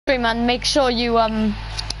stream and make sure you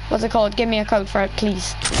what's it called? Give me a code for it,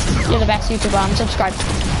 please. You're the best YouTuber. I'm subscribed.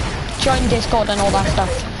 Join Discord and all that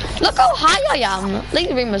stuff. Look how high I am.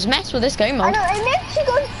 Laser Beam was messed with this game mode. I know, it makes you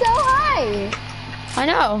go so high. I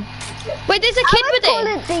know. Wait, there's a kid with it. I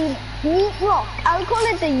would call it the yeet lock. I would call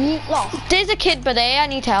it the yeet lock. There's a kid with it. I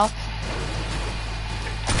need help.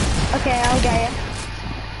 Okay, I'll get it.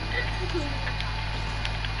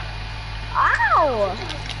 Ow!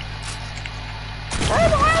 Where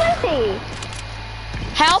the hell is he?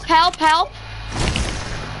 Help, help, help.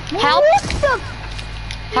 Help.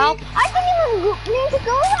 Help. I didn't even need to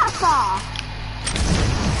go that far.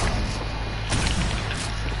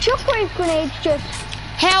 Shockwave grenades just...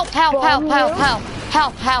 Help, help, help, help, help,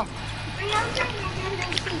 help, help.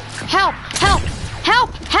 Help, help,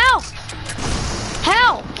 help, help.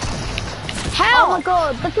 Help. Help. Oh my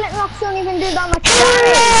god, the flintlocks don't even do that much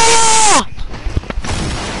damage.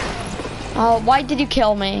 Oh, why did you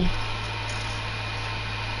kill me?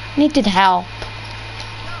 Needed help.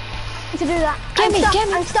 To do that. Get me.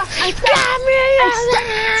 I'm stuck. Stop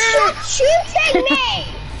shooting me!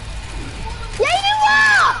 Yeah, you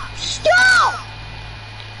are! Stop!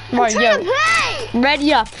 Right, I'm trying to play!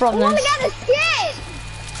 Ready up from this. I want to get a skin!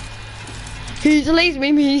 He's a laser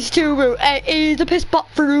beam, he's too rude. He's a piss pot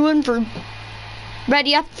through and through.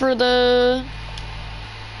 Ready up for the...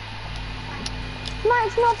 No,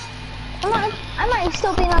 it's not... I might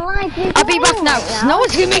still be alive. I'll be back now. No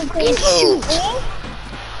one's gonna make me shoot.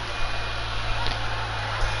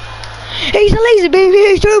 He's a laser beam,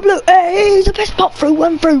 he's too blue. He's a piss pot through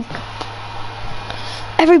and through.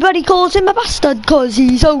 Everybody calls him a bastard cause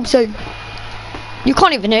he's awesome. You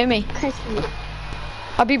can't even hear me.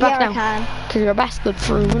 I'll be back now. Cause you're a bastard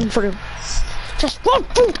through and through. Just one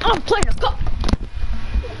food, I'm playing a cup.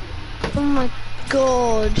 Oh my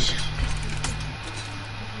god.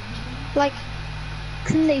 Like,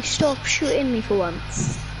 can they stop shooting me for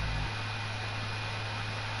once?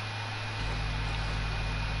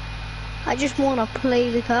 I just want to play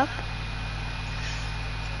the cup.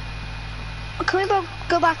 Can we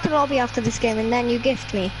go back to the lobby after this game and then you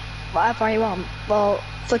gift me whatever I want? Well,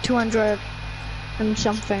 for 200 and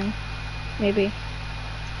something, maybe.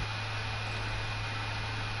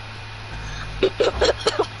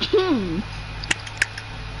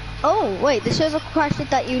 Oh, wait, the server requested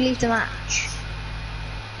that you leave the match.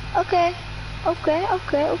 Okay.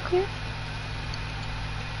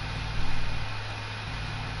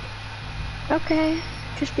 Okay,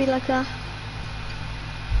 just be like that.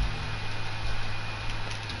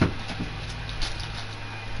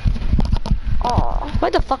 Oh, why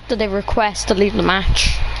the fuck did they request to leave the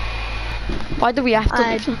match? Why do we have to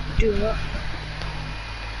leave? Do it.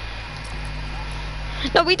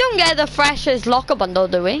 No, we don't get the freshest locker bundle,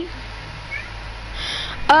 do we?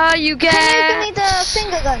 You get... Can you give me the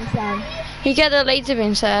finger guns then? You get a laser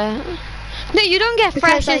beam set. No, you don't get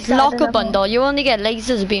freshest locker bundle, you only get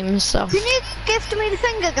laser beams, so... Can you gift me the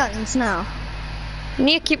finger guns now? You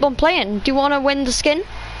need to keep on playing. Do you want to win the skin?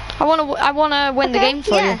 I wanna win the game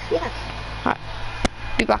for you. Yeah. Alright,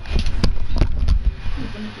 be back.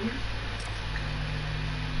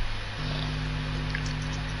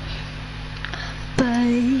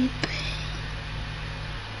 Baby.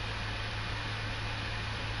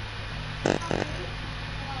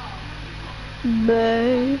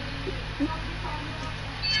 Babe.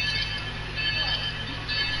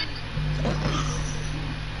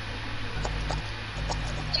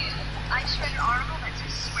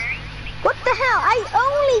 What the hell? I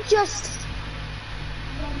only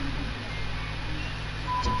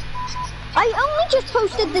just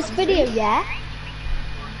posted this video, yeah?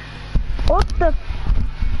 What the?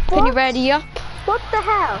 Can you ready up? What the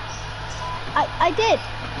hell? I did.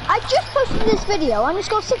 I just posted this video and it's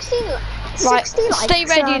got 60 likes. Right, stay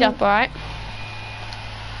readied up, alright?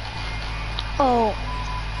 Oh.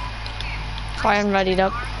 I am readied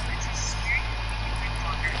up.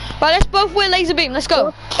 Right, let's both wear laser beam, let's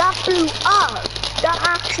go. That blew up. That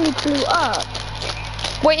actually blew up.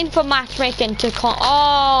 Waiting for matchmaking to come.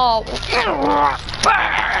 Oh.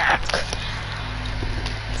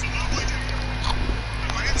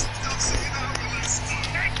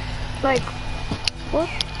 Like, what?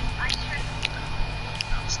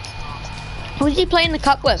 Who's he playing the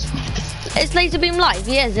cup with? It's laser beam live,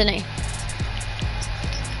 he is, isn't he?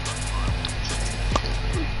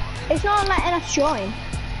 It's not letting us join.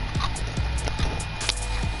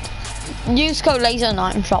 Use code laser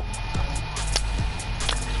night in shop.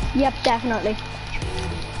 Yep, definitely.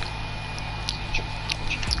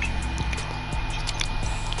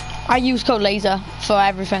 I use code laser for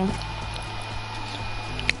everything.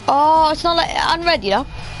 Oh, it's not like I'm ready though.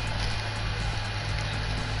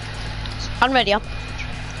 I'm ready. How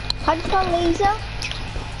do you spell laser?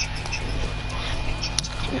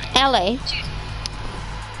 LA.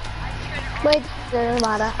 Wait, doesn't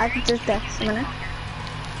matter. I can just guess a minute.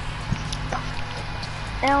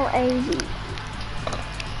 LAZ.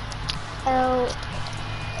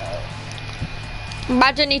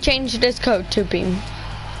 Imagine he changed his code to beam.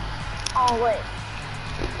 Oh wait.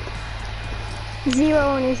 0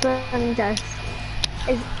 on his learning test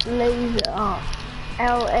is laser. Oh.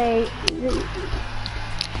 LAZ.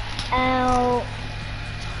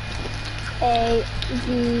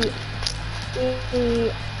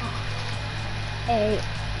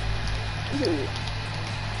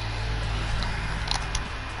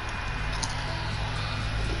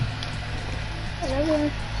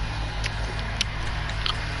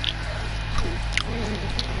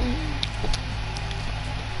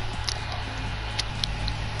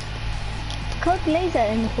 Code laser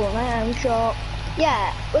in the corner, I'm sure.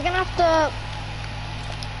 Yeah, we're gonna have to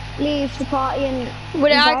leave the party and.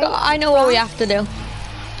 Wait, I know what we have to do.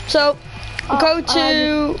 So go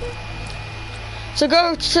to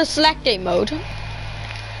select game mode,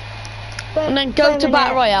 and then go to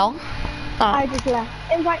battle royale. I just left.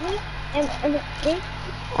 Invite me. Invite me.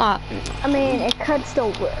 I mean, it could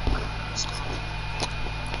still work.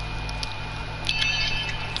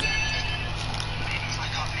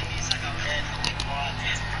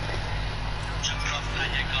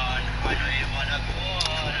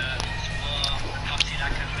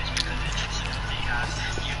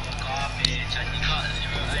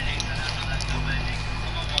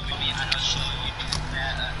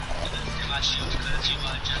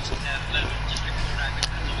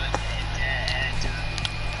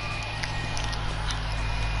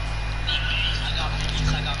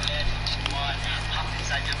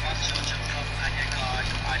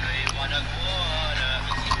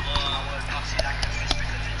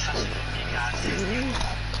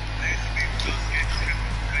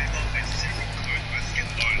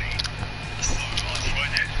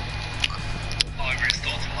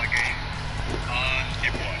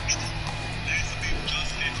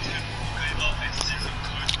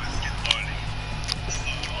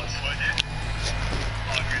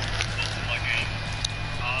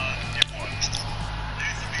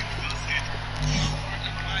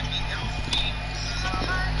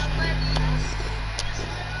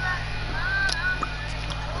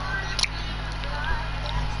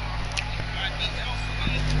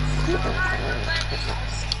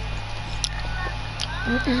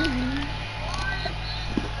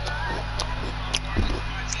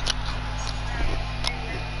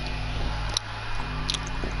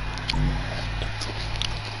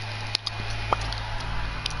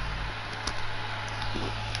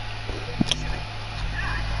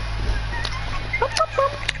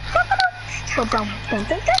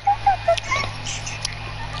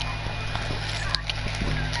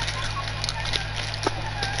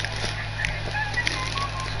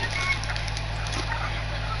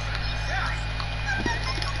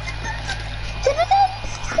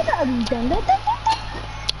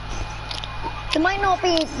 There might not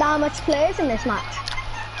be that much players in this match.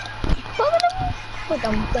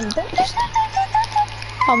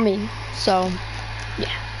 On me, so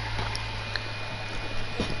yeah.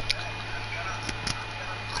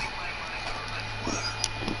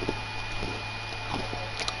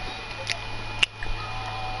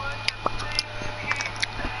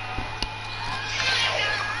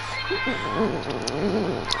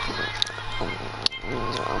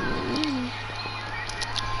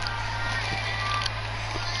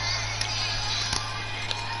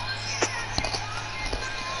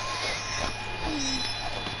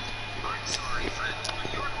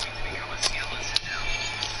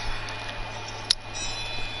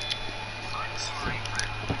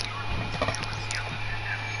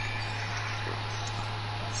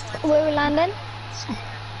 Where we landing?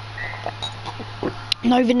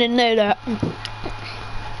 Not even didn't know that.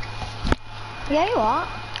 Yeah, you are.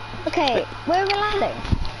 Okay, where are we landing?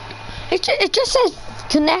 It just says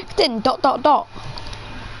connecting ... Okay,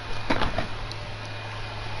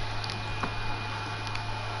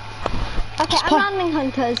 I'm landing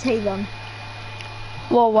Hunter's Haven.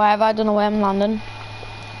 Well, wherever, I don't know where I'm landing.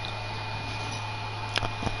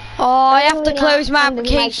 Oh, I have to close my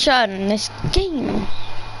application in this game.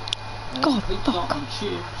 God, fuck.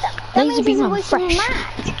 Laser beam, I'm fresh.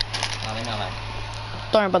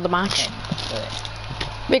 Don't worry about the match.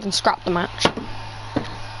 We can scrap the match.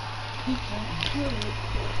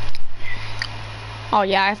 Oh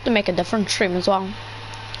yeah, I have to make a different stream as well.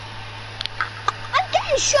 I'm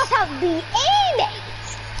getting shot out the air,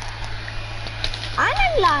 mate.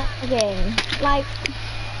 I'm lagging. Like,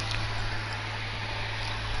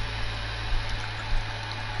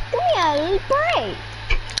 a break.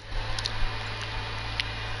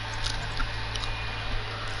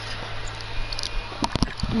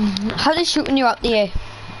 How are they shooting you out the air?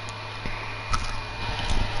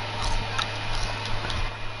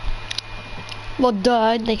 Well,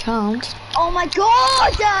 duh, they can't. Oh my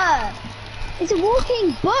god! It's a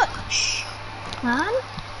walking butch, man.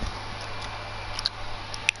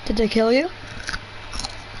 Did they kill you?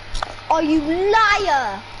 Oh, you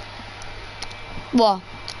liar! What?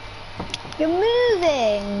 You're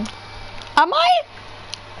moving. Am I?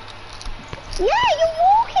 Yeah, you're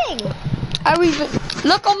walking. Are even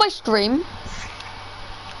look on my stream?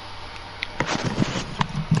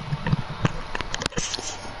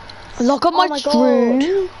 Look on my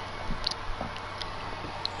stream.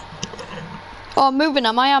 Oh, I'm moving,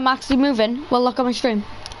 am I? I'm actually moving. Well, look at my stream.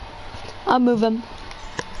 I'm moving.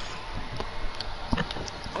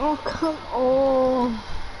 Oh, come on.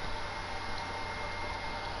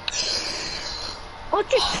 I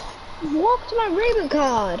just walked my Rubik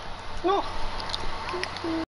card. Not...